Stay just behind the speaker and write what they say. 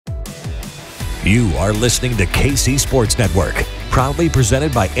You are listening to KC Sports Network, proudly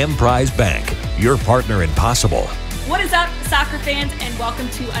presented by Emprise Bank, your partner in possible. What is up, soccer fans, and welcome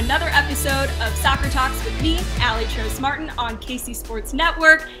to another episode of Soccer Talks with me, Allie Chose-Martin, on KC Sports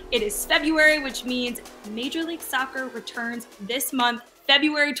Network. It is February, which means Major League Soccer returns this month,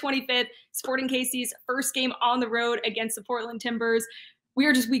 February 25th, Sporting KC's first game on the road against the Portland Timbers. We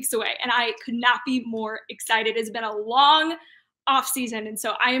are just weeks away, and I could not be more excited. It's been a long off season, and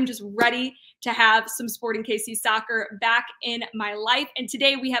so I am just ready to have some Sporting KC soccer back in my life. And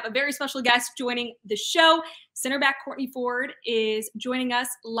today we have a very special guest joining the show. Center back Kortne Ford is joining us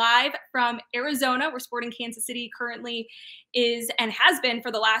live from Arizona, where Sporting Kansas City currently is and has been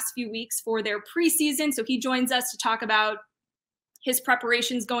for the last few weeks for their preseason. So he joins us to talk about his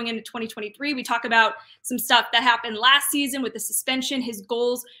preparations going into 2023. We talk about some stuff that happened last season with the suspension, his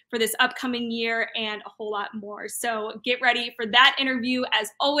goals for this upcoming year, and a whole lot more. So get ready for that interview.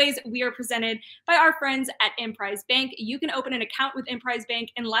 As always, we are presented by our friends at Emprise Bank. You can open an account with Emprise Bank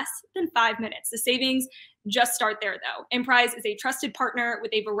in less than 5 minutes. The savings just start there, though. Emprise is a trusted partner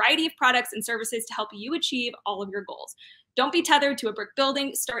with a variety of products and services to help you achieve all of your goals. Don't be tethered to a brick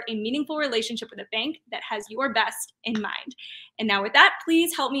building. Start a meaningful relationship with a bank that has your best in mind. And now with that,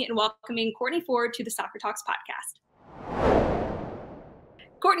 please help me in welcoming Kortne Ford to the Soccer Talks podcast.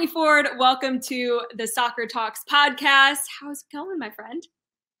 Kortne Ford, welcome to the Soccer Talks podcast. How's it going, my friend?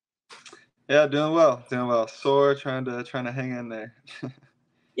 Yeah, doing well. Sore, trying to hang in there.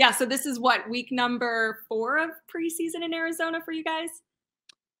 Yeah, so this is what, week number 4 of preseason in Arizona for you guys?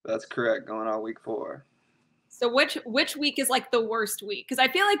 That's correct, going on week 4. So which week is like the worst week? Because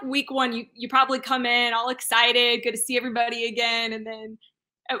I feel like week 1, you probably come in all excited, good to see everybody again. And then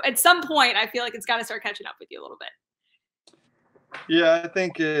at some point, I feel like it's got to start catching up with you a little bit. Yeah, I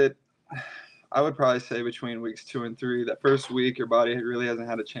think I would probably say between weeks 2 and 3, that first week, your body really hasn't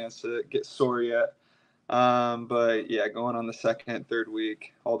had a chance to get sore yet. But yeah, going on the second, third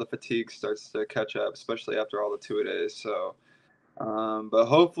week, all the fatigue starts to catch up, especially after all the two-a-days. So, but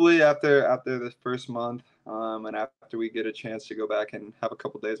hopefully after this first month, and after we get a chance to go back and have a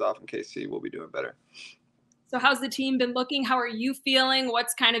couple days off in KC, we'll be doing better. So how's the team been looking? How are you feeling?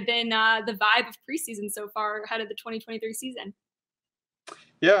 What's kind of been the vibe of preseason so far ahead of the 2023 season?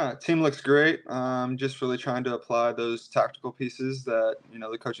 Yeah, team looks great. Just really trying to apply those tactical pieces that,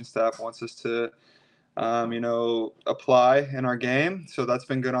 the coaching staff wants us to, apply in our game. So that's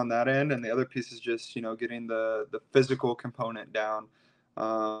been good on that end. And the other piece is just, getting the physical component down.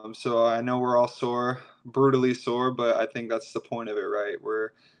 So I know we're all sore, brutally sore, but I think that's the point of it, right? We're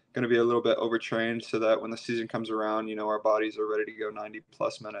going to be a little bit overtrained so that when the season comes around, our bodies are ready to go 90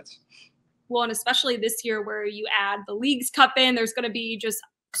 plus minutes. Well, and especially this year where you add the Leagues Cup in, there's going to be just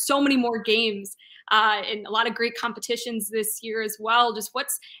so many more games and a lot of great competitions this year as well. Just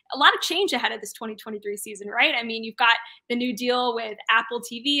what's a lot of change ahead of this 2023 season, right? I mean, you've got the new deal with Apple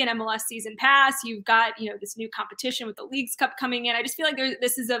TV and MLS Season Pass. You've got, this new competition with the Leagues Cup coming in. I just feel like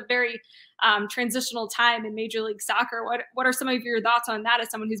this is a very transitional time in Major League Soccer. What are some of your thoughts on that as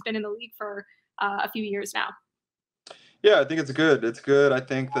someone who's been in the league for a few years now? Yeah, I think it's good. It's good. I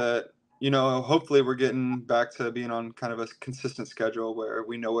think that, hopefully we're getting back to being on kind of a consistent schedule where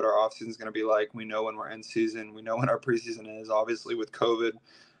we know what our offseason is going to be like. We know when we're in season. We know when our preseason is. Obviously, with COVID,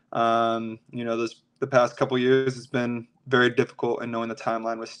 the past couple of years, it's been very difficult in knowing the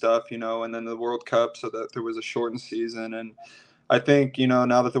timeline with stuff, and then the World Cup, so that there was a shortened season. And I think,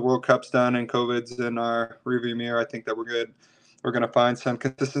 now that the World Cup's done and COVID's in our rearview mirror, I think that we're good. We're going to find some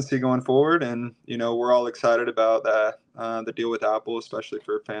consistency going forward. And, we're all excited about that, the deal with Apple, especially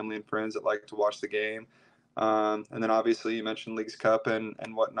for family and friends that like to watch the game. And then obviously you mentioned Leagues Cup and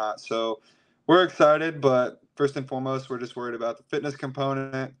whatnot. So we're excited, but first and foremost, we're just worried about the fitness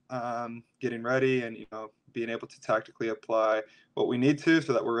component, getting ready and, being able to tactically apply what we need to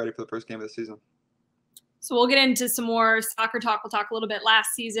so that we're ready for the first game of the season. So we'll get into some more soccer talk. We'll talk a little bit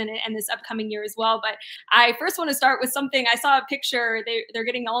last season and this upcoming year as well. But I first want to start with something. I saw a picture. They're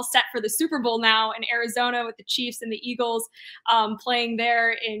getting all set for the Super Bowl now in Arizona with the Chiefs and the Eagles playing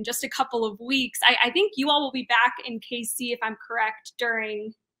there in just a couple of weeks. I think you all will be back in KC, if I'm correct,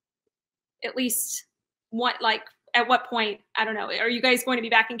 during at least at what point? I don't know. Are you guys going to be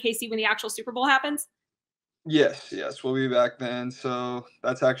back in KC when the actual Super Bowl happens? Yes, we'll be back then. So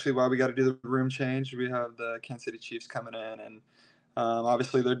that's actually why we got to do the room change. We have the Kansas City Chiefs coming in, and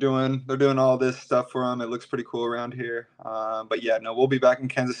obviously they're doing all this stuff for them. It looks pretty cool around here. But yeah, no, we'll be back in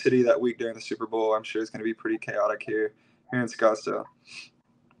Kansas City that week during the Super Bowl. I'm sure it's going to be pretty chaotic here in Scottsdale.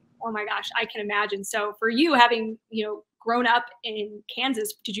 Oh my gosh, I can imagine. So for you, having grown up in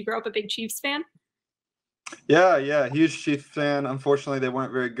Kansas, did you grow up a big Chiefs fan? Yeah, huge Chiefs fan. Unfortunately, they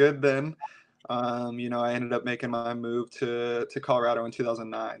weren't very good then. I ended up making my move to Colorado in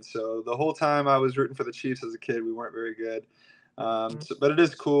 2009. So the whole time I was rooting for the Chiefs as a kid, we weren't very good. But it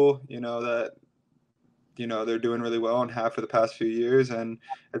is cool, that they're doing really well and have for the past few years, and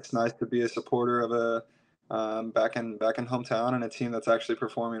it's nice to be a supporter of a back in hometown and a team that's actually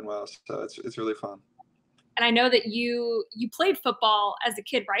performing well. So it's really fun. And I know that you played football as a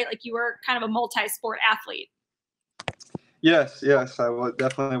kid, right? Like you were kind of a multi-sport athlete. Yes, I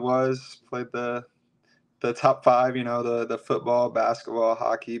definitely was. Played the top five, the football, basketball,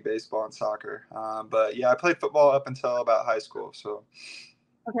 hockey, baseball, and soccer. But yeah, I played football up until about high school. So.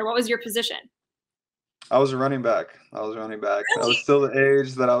 Okay, what was your position? I was a running back. I was Really? still the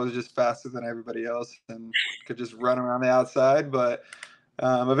age that I was just faster than everybody else and could just run around the outside. But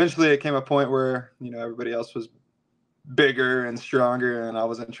eventually it came a point where, everybody else was bigger and stronger, and I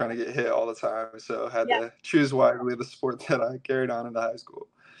wasn't trying to get hit all the time. So I had to choose wisely the sport that I carried on into high school.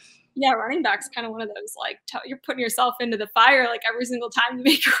 Yeah, running back's kind of one of those, like, you're putting yourself into the fire, like, every single time you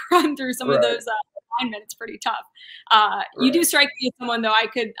make a run through some of those alignment. It's pretty tough. You do strike me as someone, though,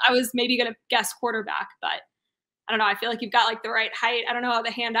 I was maybe going to guess quarterback, but I don't know. I feel like you've got, like, the right height. I don't know how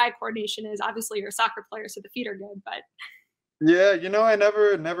the hand-eye coordination is. Obviously, you're a soccer player, so the feet are good, but. Yeah, I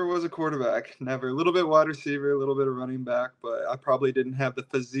never was a quarterback. Never. A little bit wide receiver, a little bit of running back, but I probably didn't have the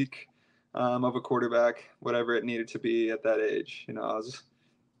physique of a quarterback, whatever it needed to be at that age. I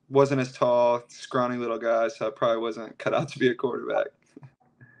wasn't as tall, scrawny little guy, so I probably wasn't cut out to be a quarterback.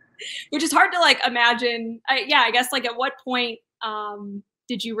 Which is hard to like imagine. I guess like at what point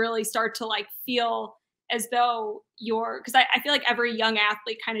did you really start to like feel as though because I feel like every young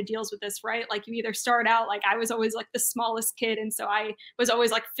athlete kind of deals with this, right? Like you either start out, like I was always like the smallest kid, and so I was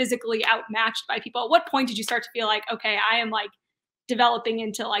always like physically outmatched by people. At what point did you start to feel like, okay, I am like developing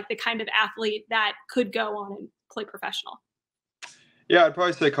into like the kind of athlete that could go on and play professional? Yeah, I'd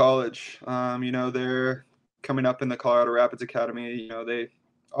probably say college. They're coming up in the Colorado Rapids Academy. They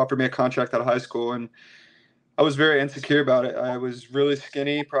offered me a contract out of high school, and I was very insecure about it. I was really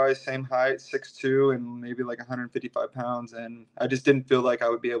skinny, probably same height, 6'2", and maybe like 155 pounds, and I just didn't feel like I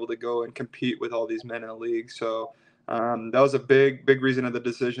would be able to go and compete with all these men in the league. So that was a big reason of the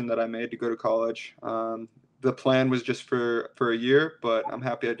decision that I made to go to college. The plan was just for a year, but I'm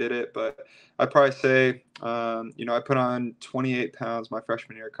happy I did it. But I'd probably say, I put on 28 pounds my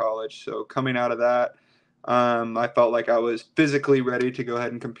freshman year of college. So coming out of that, I felt like I was physically ready to go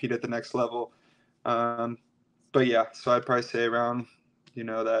ahead and compete at the next level. But yeah, so I'd probably say around,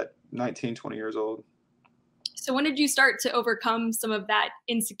 that 19, 20 years old. So when did you start to overcome some of that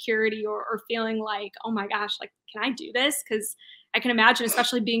insecurity or feeling like, oh my gosh, like, can I do this? Because I can imagine,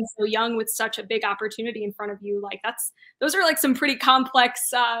 especially being so young with such a big opportunity in front of you, like those are like some pretty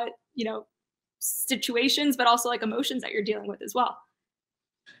complex, situations, but also like emotions that you're dealing with as well.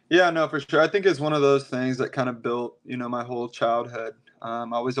 Yeah, no, for sure. I think it's one of those things that kind of built, my whole childhood.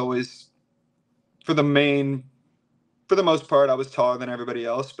 I was always, for the most part, I was taller than everybody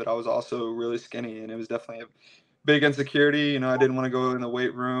else, but I was also really skinny, and it was definitely a big insecurity. I didn't want to go in the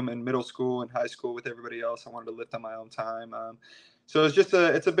weight room in middle school and high school with everybody else. I wanted to lift on my own time. So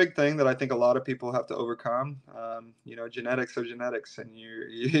it's a big thing that I think a lot of people have to overcome. Genetics are genetics, and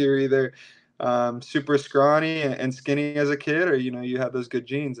you're either super scrawny and skinny as a kid, or you have those good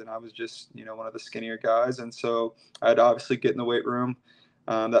genes. And I was just one of the skinnier guys, and so I'd obviously get in the weight room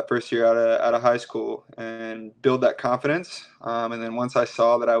that first year out of high school and build that confidence. And then once I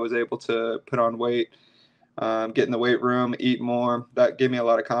saw that I was able to put on weight, get in the weight room, eat more, that gave me a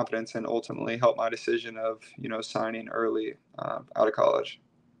lot of confidence and ultimately helped my decision of, signing early out of college.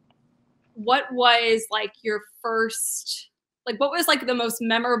 What was like your first, like what was like the most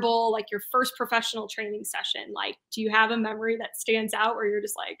memorable, like your first professional training session? Like, do you have a memory that stands out where you're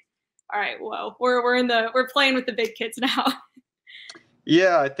just like, all right, whoa, we're playing with the big kids now?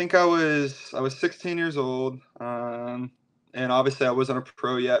 Yeah, I think I was 16 years old, and obviously I wasn't a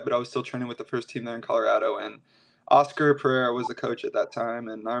pro yet, but I was still training with the first team there in Colorado. And Oscar Pereira was the coach at that time,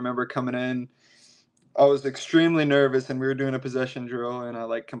 and I remember coming in. I was extremely nervous, and we were doing a possession drill, and I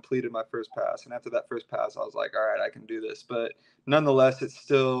like completed my first pass. And after that first pass, I was like, all right, I can do this. But nonetheless, it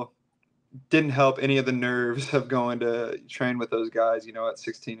still didn't help any of the nerves of going to train with those guys, at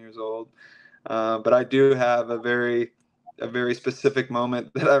 16 years old. But I do have a very specific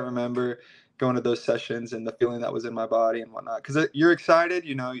moment that I remember going to those sessions and the feeling that was in my body and whatnot. Because you're excited,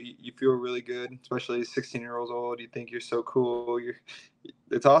 you feel really good, especially 16 years old. You think you're so cool.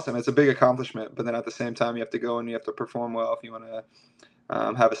 It's awesome. It's a big accomplishment. But then at the same time, you have to go and you have to perform well if you want to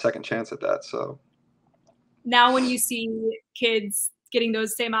have a second chance at that. So now when you see kids getting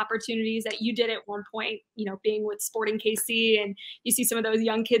those same opportunities that you did at one point, you know, being with Sporting KC, and you see some of those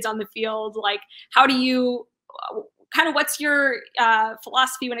young kids on the field. Like, how do you kind of, what's your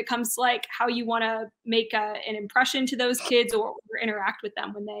philosophy when it comes to like how you want to make an impression to those kids or interact with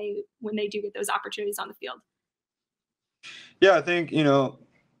them when they do get those opportunities on the field? Yeah, I think, you know,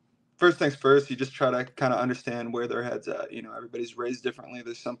 first things first, you just try to kind of understand where their head's at. You know, everybody's raised differently.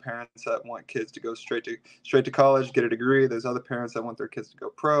 There's some parents that want kids to go straight to college, get a degree. There's other parents that want their kids to go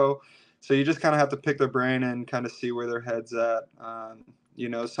pro. So you just kind of have to pick their brain and kind of see where their head's at. You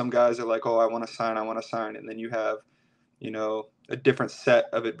know, some guys are like, oh, I want to sign. And then you have, you know, a different set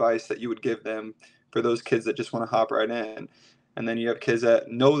of advice that you would give them for those kids that just want to hop right in. And then you have kids that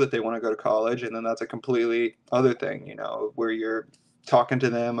know that they want to go to college, and then that's a completely other thing, you know, where you're talking to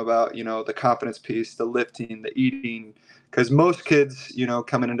them about, you know, the confidence piece, the lifting, the eating, because most kids, you know,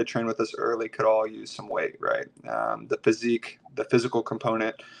 coming in to train with us early could all use some weight, right? The physique, the physical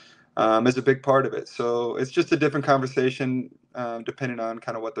component is a big part of it. So it's just a different conversation depending on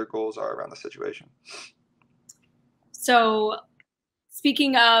kind of what their goals are around the situation. So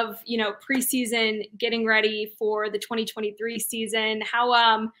speaking of, you know, preseason, getting ready for the 2023 season,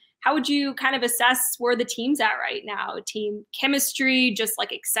 how would you kind of assess where the team's at right now? Team chemistry, just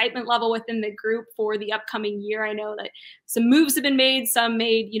like excitement level within the group for the upcoming year. I know that some moves have been made, some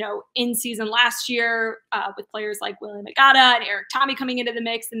made, you know, in season last year with players like William Agata and Eric Tommy coming into the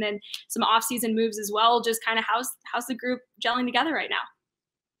mix, and then some off-season moves as well. Just kind of how's the group gelling together right now?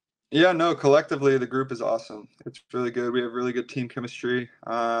 Yeah, no, collectively the group is awesome. It's really good. We have really good team chemistry.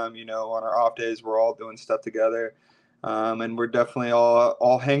 You know, on our off days, we're all doing stuff together. And we're definitely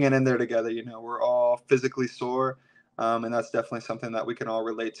all hanging in there together. You know, we're all physically sore. And that's definitely something that we can all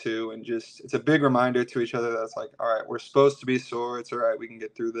relate to. And just, it's a big reminder to each other that's like, all right, we're supposed to be sore. It's all right. We can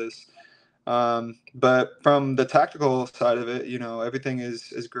get through this. But from the tactical side of it, you know, everything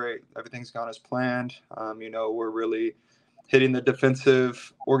is great. Everything's gone as planned. You know, we're really hitting the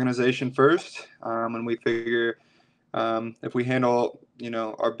defensive organization first. And we figure if we handle, you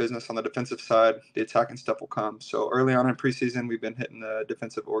know, our business on the defensive side, the attacking stuff will come. So early on in preseason, we've been hitting the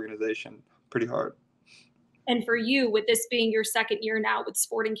defensive organization pretty hard. And for you, with this being your second year now with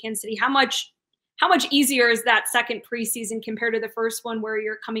Sporting Kansas City, how much easier is that second preseason compared to the first one, where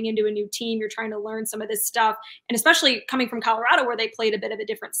you're coming into a new team, you're trying to learn some of this stuff, and especially coming from Colorado where they played a bit of a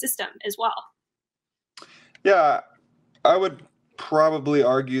different system as well? Yeah, I would probably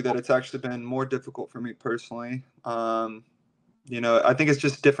argue that it's actually been more difficult for me personally. You know, I think it's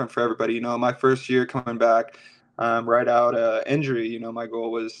just different for everybody. You know, my first year coming back right out injury, you know, my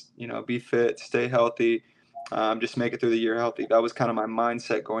goal was, you know, be fit, stay healthy, just make it through the year healthy. That was kind of my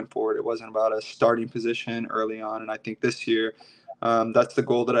mindset going forward. It wasn't about a starting position early on. And I think this year, that's the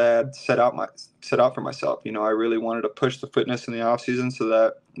goal that I had set out for myself. You know, I really wanted to push the fitness in the off season so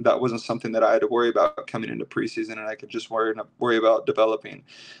that wasn't something that I had to worry about coming into preseason, and I could just worry about developing.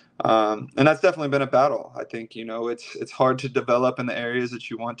 And that's definitely been a battle. I think, you know, it's hard to develop in the areas that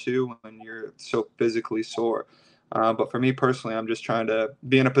you want to when you're so physically sore. But for me personally, I'm just trying to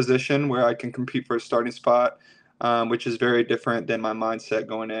be in a position where I can compete for a starting spot, which is very different than my mindset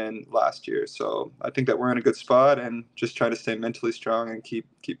going in last year. So I think that we're in a good spot, and just try to stay mentally strong and keep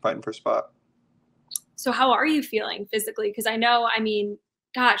fighting for a spot. So how are you feeling physically? Because I know, I mean,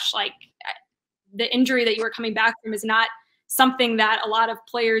 gosh, like the injury that you were coming back from is not something that a lot of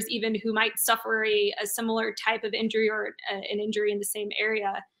players, even who might suffer a similar type of injury or an injury in the same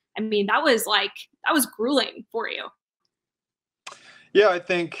area, I mean, that was grueling for you. Yeah, I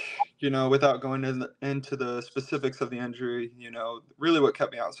think, you know, without going into the specifics of the injury, you know, really what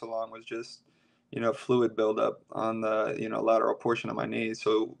kept me out so long was just, you know, fluid buildup on the, you know, lateral portion of my knee.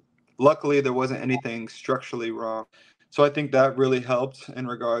 So luckily there wasn't anything structurally wrong. So I think that really helped in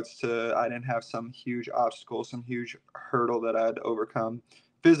regards to, I didn't have some huge obstacle, some huge hurdle that I had to overcome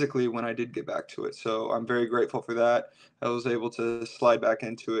physically when I did get back to it. So I'm very grateful for that. I was able to slide back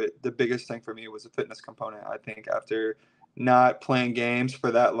into it. The biggest thing for me was the fitness component. I think after not playing games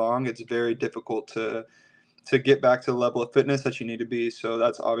for that long, it's very difficult to get back to the level of fitness that you need to be. So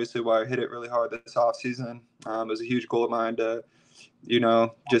that's obviously why I hit it really hard this off season. It was a huge goal of mine to, you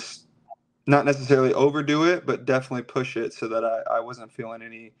know, just not necessarily overdo it, but definitely push it so that I wasn't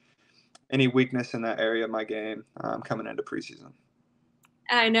feeling any weakness in that area of my game coming into preseason.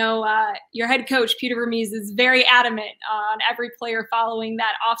 I know your head coach, Peter Vermees, is very adamant on every player following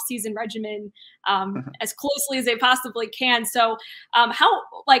that off-season regimen as closely as they possibly can. So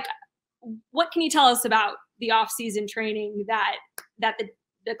what can you tell us about the off-season training that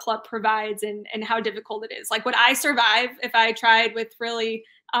the club provides, and how difficult it is? Like, would I survive if I tried with really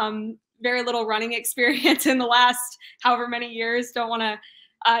very little running experience in the last however many years. Don't want to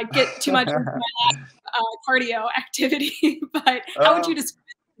get too much into my cardio activity, but how would you describe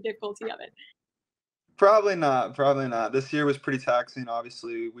the difficulty of it? Probably not. Probably not. This year was pretty taxing.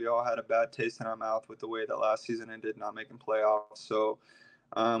 Obviously, we all had a bad taste in our mouth with the way that last season ended, not making playoffs. So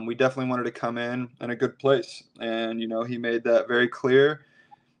we definitely wanted to come in a good place, and he made that very clear.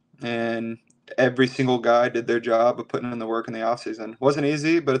 And every single guy did their job of putting in the work in the offseason. It wasn't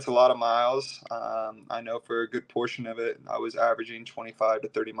easy, but it's a lot of miles. I know for a good portion of it, I was averaging 25 to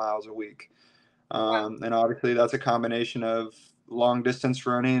 30 miles a week. And obviously, that's a combination of long distance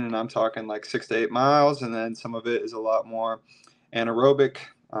running, and I'm talking like 6 to 8 miles, and then some of it is a lot more anaerobic,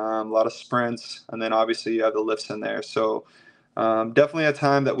 a lot of sprints, and then obviously you have the lifts in there. So definitely a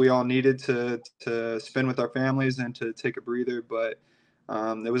time that we all needed to spend with our families and to take a breather, but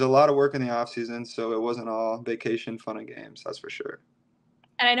there was a lot of work in the off season, so it wasn't all vacation, fun and games. That's for sure.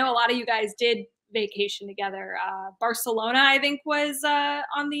 And I know a lot of you guys did vacation together. Barcelona, I think, was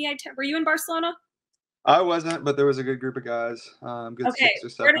on the itinerary. Were you in Barcelona? I wasn't, but there was a good group of guys, good Okay, 6 or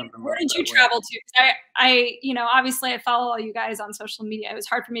 7 of them where did you that went. travel to? 'Cause obviously I follow all you guys on social media. It was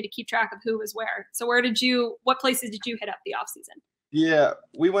hard for me to keep track of who was where. So what places did you hit up the off season? Yeah,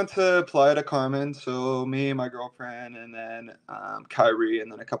 we went to Playa del Carmen. So me, my girlfriend, and then Kyrie,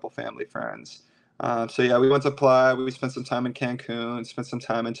 and then a couple family friends. So yeah, we went to Playa. We spent some time in Cancun, spent some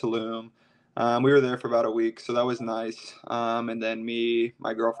time in Tulum. We were there for about a week, so that was nice. And then me,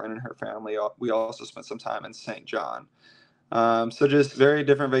 my girlfriend, and her family, we also spent some time in St. John. So just very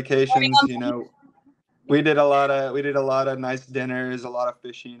different vacations. We did a lot of nice dinners, a lot of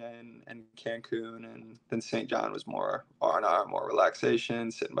fishing in Cancun, and then St. John was more R&R, more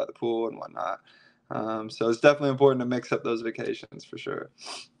relaxation, sitting by the pool and whatnot. So it's definitely important to mix up those vacations for sure.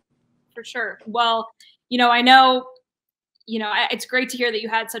 For sure. Well, I know it's great to hear that you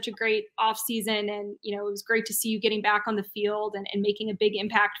had such a great off season, and it was great to see you getting back on the field and making a big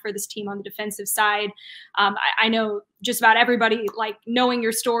impact for this team on the defensive side. I know just about everybody, like, knowing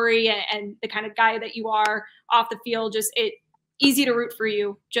your story and the kind of guy that you are off the field, just easy to root for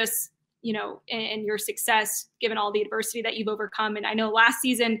you, just and your success given all the adversity that you've overcome. And I know last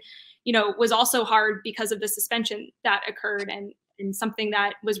season was also hard because of the suspension that occurred, and something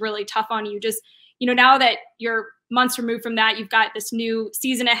that was really tough on you. Just now that you're months removed from that, you've got this new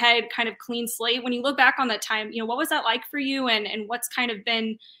season ahead, kind of clean slate. When you look back on that time, what was that like for you, and what's kind of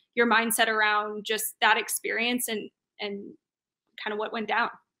been your mindset around just that experience and kind of what went down?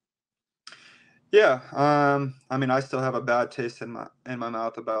 Yeah, I mean, I still have a bad taste in my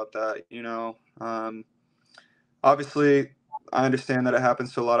mouth about that. Obviously, I understand that it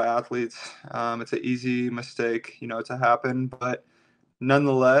happens to a lot of athletes. It's an easy mistake, to happen, but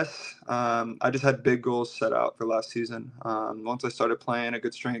nonetheless, I just had big goals set out for last season. Once I started playing a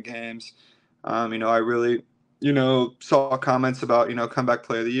good string of games, I really, saw comments about, comeback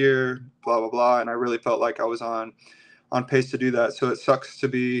player of the year, blah, blah, blah. And I really felt like I was on pace to do that. So it sucks to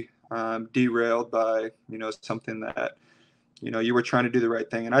be derailed by, something that, you were trying to do the right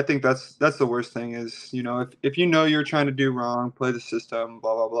thing. And I think that's the worst thing is, if you're trying to do wrong, play the system,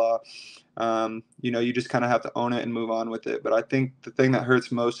 blah, blah, blah. You just kind of have to own it and move on with it. But I think the thing that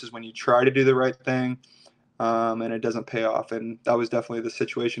hurts most is when you try to do the right thing and it doesn't pay off. And that was definitely the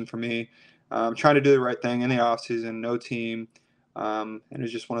situation for me. Trying to do the right thing in the off season, no team. And it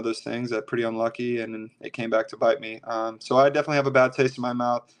was just one of those things that pretty unlucky, and it came back to bite me. So I definitely have a bad taste in my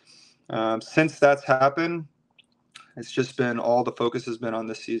mouth. Since that's happened, it's just been all the focus has been on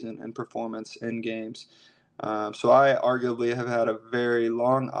this season and performance in games. So I arguably have had a very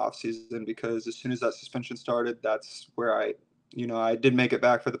long off season because as soon as that suspension started, that's where I did make it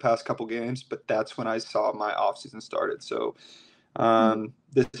back for the past couple games, but that's when I saw my off season started. So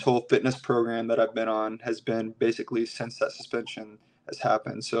this whole fitness program that I've been on has been basically since that suspension has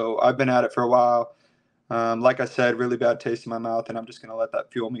happened. So I've been at it for a while. Like I said, really bad taste in my mouth, and I'm just going to let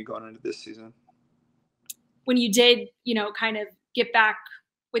that fuel me going into this season. When you did, kind of get back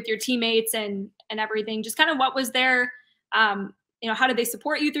with your teammates and everything, just kind of what was there, how did they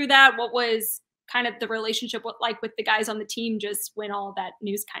support you through that? What was kind of the relationship like with the guys on the team just when all of that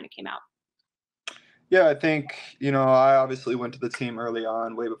news kind of came out? Yeah, I think, I obviously went to the team early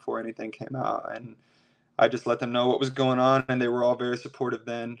on, way before anything came out, and I just let them know what was going on, and they were all very supportive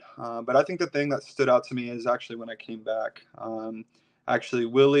then. But I think the thing that stood out to me is actually when I came back. Actually,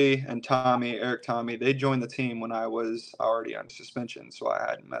 Willie and Eric Tommy, they joined the team when I was already on suspension, so I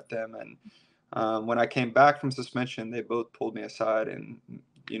hadn't met them. And when I came back from suspension, they both pulled me aside and,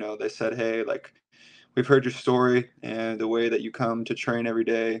 they said, hey, like, we've heard your story and the way that you come to train every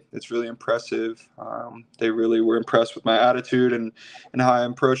day. It's really impressive. They really were impressed with my attitude and how I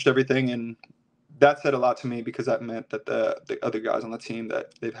approached everything. And that said a lot to me because that meant that the other guys on the team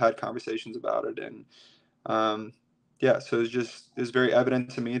that they've had conversations about it. And yeah, so it's very evident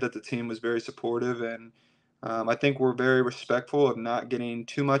to me that the team was very supportive, and I think we're very respectful of not getting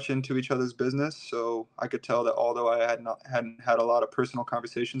too much into each other's business. So I could tell that although I hadn't had a lot of personal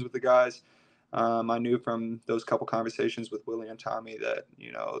conversations with the guys, I knew from those couple conversations with Willie and Tommy that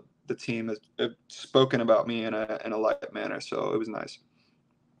the team has spoken about me in a light manner. So it was nice.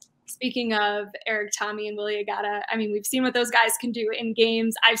 Speaking of Eric, Tommy, and Willie Agata, I mean, we've seen what those guys can do in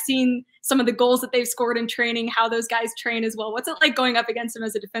games. I've seen some of the goals that they've scored in training, how those guys train as well. What's it like going up against them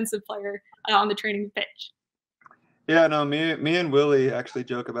as a defensive player on the training pitch? Yeah, no, me and Willie actually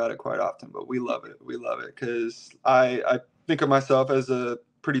joke about it quite often, but we love it. We love it because I think of myself as a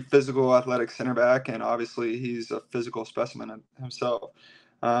pretty physical, athletic center back, and obviously he's a physical specimen himself.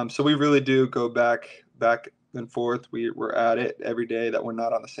 So we really do go back and forth. We're at it every day that we're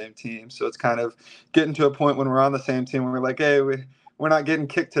not on the same team. So it's kind of getting to a point when we're on the same team where we're like, hey, we're not getting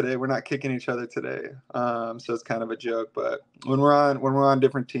kicked today. We're not kicking each other today. So it's kind of a joke. But when we're on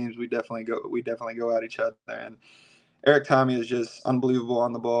different teams, we definitely go at each other. And Eric Tommy is just unbelievable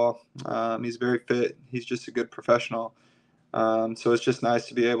on the ball. He's very fit. He's just a good professional. So it's just nice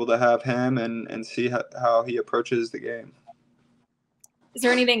to be able to have him and see how he approaches the game. Is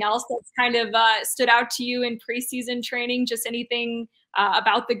there anything else that's kind of stood out to you in preseason training? Just anything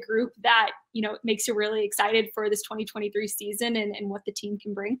about the group that makes you really excited for this 2023 season and what the team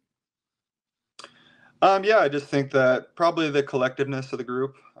can bring? Yeah, I just think that probably the collectiveness of the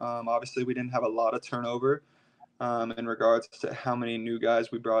group. Obviously, we didn't have a lot of turnover in regards to how many new guys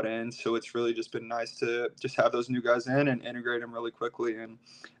we brought in. So it's really just been nice to just have those new guys in and integrate them really quickly. And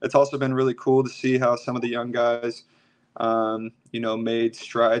it's also been really cool to see how some of the young guys, made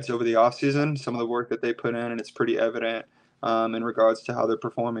strides over the offseason, some of the work that they put in, and it's pretty evident in regards to how they're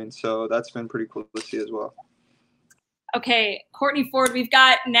performing. So that's been pretty cool to see as well. Okay, Kortne Ford, we've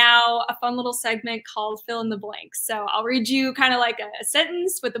got now a fun little segment called Fill in the Blank. So I'll read you kind of like a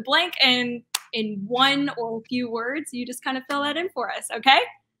sentence with a blank, and in one or a few words, you just kind of fill that in for us, okay?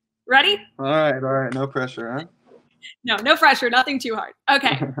 Ready? All right. No pressure, huh? No pressure, nothing too hard.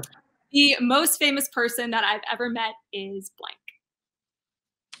 Okay. The most famous person that I've ever met is blank.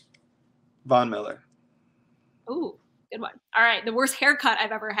 Von Miller. Ooh, good one. All right, the worst haircut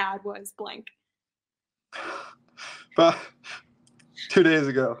I've ever had was blank. But 2 days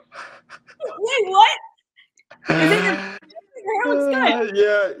ago. Wait, what? Is it your hair looks good?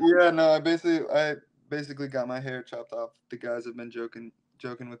 Yeah. No, I basically got my hair chopped off. The guys have been joking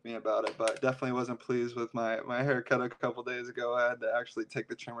with me about it, but definitely wasn't pleased with my haircut a couple days ago. I had to actually take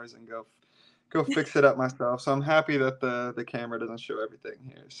the trimmers and go fix it up myself. So I'm happy that the camera doesn't show everything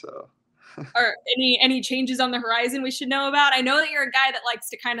here. So. Or any changes on the horizon we should know about? I know that you're a guy that likes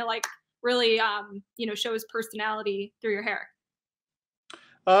to kind of like really show his personality through your hair.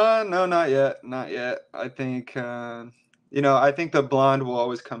 No, not yet. I think I think the blonde will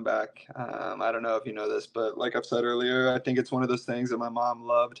always come back. I don't know if you know this, but like I've said earlier, I think it's one of those things that my mom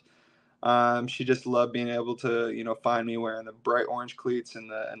loved. She just loved being able to, find me wearing the bright orange cleats and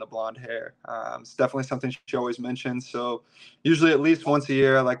the blonde hair. It's definitely something she always mentions. So usually at least once a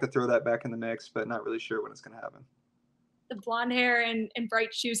year, I like to throw that back in the mix, but not really sure when it's going to happen. The blonde hair and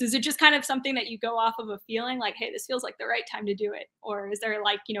bright shoes, is it just kind of something that you go off of a feeling like, hey, this feels like the right time to do it? Or is there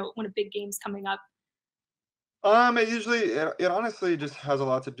like, when a big game's coming up? It honestly just has a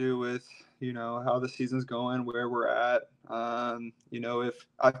lot to do with, how the season's going, where we're at. If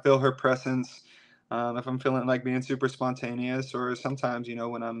I feel her presence, if I'm feeling like being super spontaneous, or sometimes,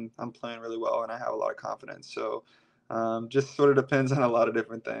 when I'm playing really well and I have a lot of confidence. So just sort of depends on a lot of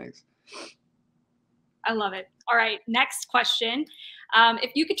different things. I love it. All right, next question.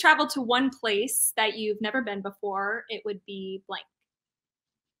 If you could travel to one place that you've never been before, it would be blank.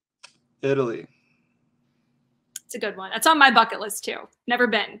 Italy. It's a good one. That's on my bucket list too. Never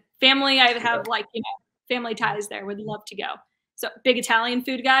been. Family, I have family ties there. Would love to go. So big Italian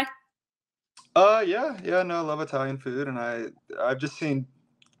food guy? Yeah, no, I love Italian food, and I've just seen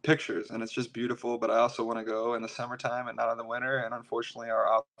pictures and it's just beautiful, but I also want to go in the summertime and not in the winter, and unfortunately our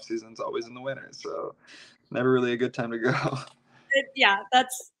off season's always in the winter, so never really a good time to go. Yeah,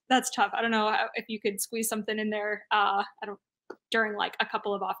 that's tough. I don't know if you could squeeze something in there. During like a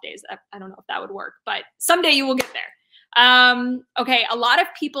couple of off days. I don't know if that would work, but someday you will get there. Okay, a lot of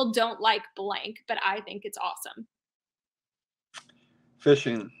people don't like blank, but I think it's awesome.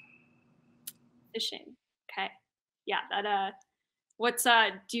 Fishing. Okay. Yeah, that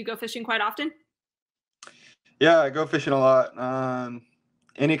do you go fishing quite often? Yeah, I go fishing a lot.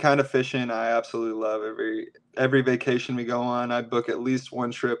 Any kind of fishing, I absolutely love. Every vacation we go on, I book at least one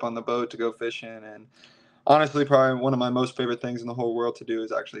trip on the boat to go fishing. And honestly, probably one of my most favorite things in the whole world to do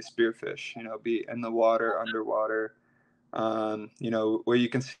is actually spearfish. You know, be in the water, underwater. You know, where you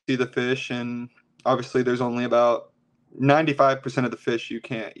can see the fish, and obviously there's only about 95% of the fish you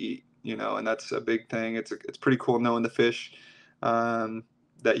can't eat. You know, and that's a big thing. It's pretty cool knowing the fish. Um,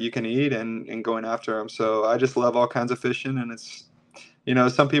 that you can eat and going after them. So I just love all kinds of fishing, and it's, you know,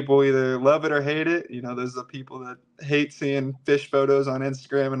 some people either love it or hate it. You know, there's the people that hate seeing fish photos on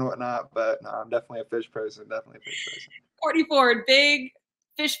Instagram and whatnot, but no, I'm definitely a fish person. Definitely a fish person. Courtney Ford, big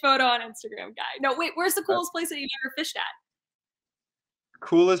fish photo on Instagram guy. No, wait, where's the coolest place that you've ever fished at?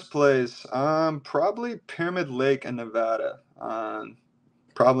 Coolest place, probably Pyramid Lake in Nevada.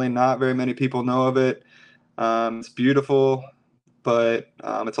 Probably not very many people know of it. It's beautiful, but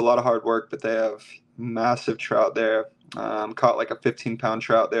it's a lot of hard work. But they have massive trout there. Caught like a 15-pound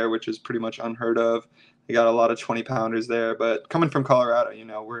trout there, which is pretty much unheard of. They got a lot of 20-pounders there. But coming from Colorado, you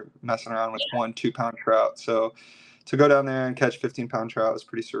know, we're messing around with 1-2 pound trout. So to go down there and catch 15-pound trout is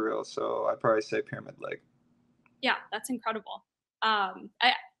pretty surreal. So I'd probably say Pyramid Lake. Yeah, that's incredible. I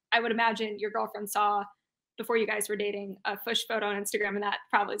would imagine your girlfriend saw before you guys were dating a fish photo on Instagram, and that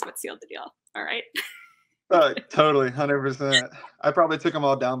probably is what sealed the deal. All right. Totally, 100%. I probably took them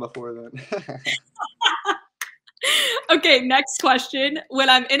all down before then. Okay, next question. When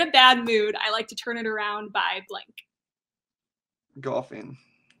I'm in a bad mood, I like to turn it around by blank. Golfing.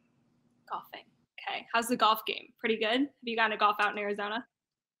 Golfing. Okay. How's the golf game? Pretty good? Have you gotten to golf out in Arizona?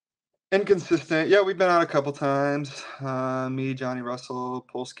 Inconsistent. Yeah, we've been out a couple times. Me, Johnny Russell,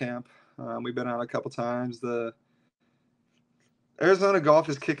 Pulse Camp. We've been out a couple times. The Arizona golf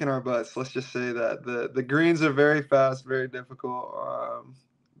is kicking our butts. Let's just say that the greens are very fast, very difficult.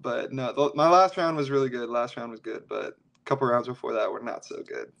 But no, my last round was really good. Last round was good, but a couple rounds before that were not so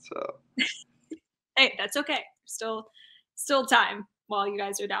good. So Hey, that's okay. Still time while you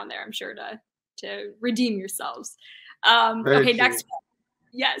guys are down there, I'm sure, to redeem yourselves. very Okay, true. next one.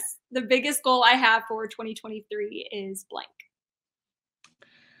 Yes, the biggest goal I have for 2023 is blank.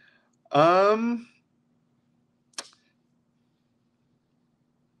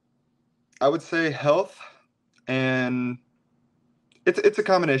 I would say health, and it's a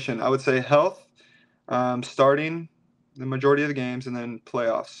combination. I would say health, starting the majority of the games, and then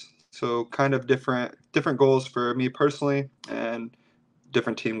playoffs. So kind of different goals for me personally, and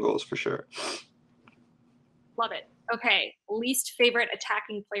different team goals for sure. Love it. Okay, least favorite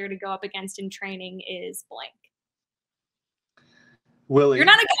attacking player to go up against in training is blank. Willie. You're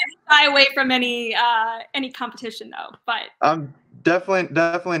not going to shy away from any competition though, but I'm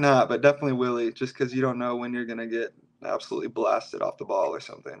definitely not, but definitely Willie, just because you don't know when you're gonna get absolutely blasted off the ball or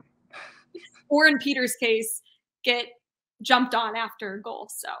something. Or in Peter's case, get jumped on after a goal.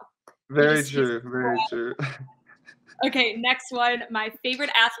 So Very true. Very true. Okay, next one. My favorite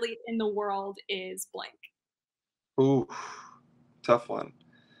athlete in the world is blank. Ooh, tough one.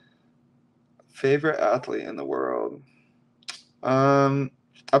 Favorite athlete in the world. I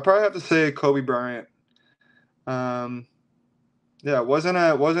probably have to say Kobe Bryant. Yeah, wasn't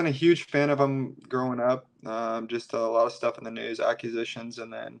a huge fan of him growing up. Just a lot of stuff in the news, accusations,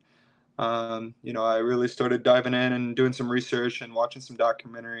 and then you know, I really started diving in and doing some research and watching some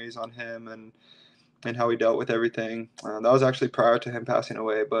documentaries on him and how he dealt with everything. That was actually prior to him passing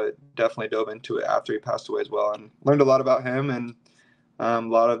away, but definitely dove into it after he passed away as well, and learned a lot about him and a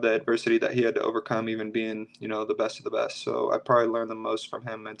lot of the adversity that he had to overcome, even being, you know, the best of the best. So I probably learned the most from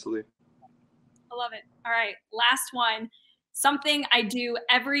him mentally. I love it. All right, last one. Something I do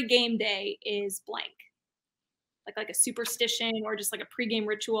every game day is blank. Like a superstition or just like a pregame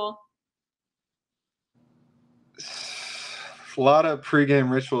ritual. A lot of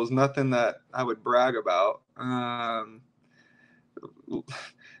pregame rituals, nothing that I would brag about.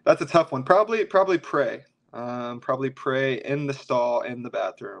 That's a tough one. Probably pray. Probably pray in the stall, in the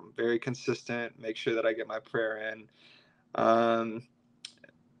bathroom. Very consistent. Make sure that I get my prayer in.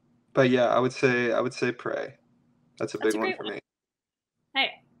 But yeah, I would say pray. That's a big one for me.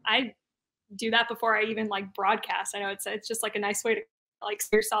 Hey, I do that before I even like broadcast. I know it's just like a nice way to like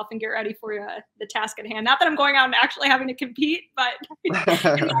see yourself and get ready for the task at hand. Not that I'm going out and actually having to compete, but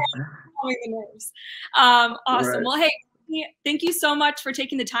calming the nerves. Awesome. Right. Well, hey, thank you so much for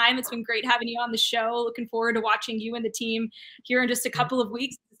taking the time. It's been great having you on the show. Looking forward to watching you and the team here in just a couple of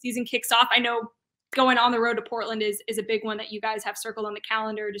weeks. The season kicks off. I know going on the road to Portland is a big one that you guys have circled on the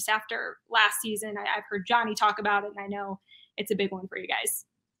calendar just after last season. I've heard Johnny talk about it, and I know it's a big one for you guys.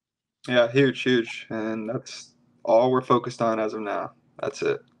 Yeah, huge. And that's all we're focused on as of now. That's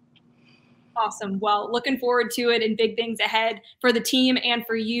it. Awesome. Well, looking forward to it and big things ahead for the team and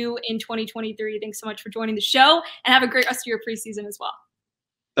for you in 2023. Thanks so much for joining the show, and have a great rest of your preseason as well.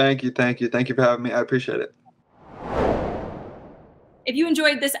 Thank you. Thank you. Thank you for having me. I appreciate it. If you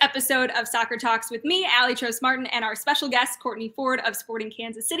enjoyed this episode of Soccer Talks with me, Allie Trost-Martin, and our special guest, Kortne Ford of Sporting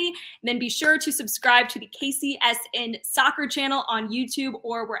Kansas City, then be sure to subscribe to the KCSN Soccer channel on YouTube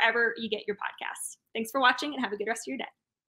or wherever you get your podcasts. Thanks for watching and have a good rest of your day.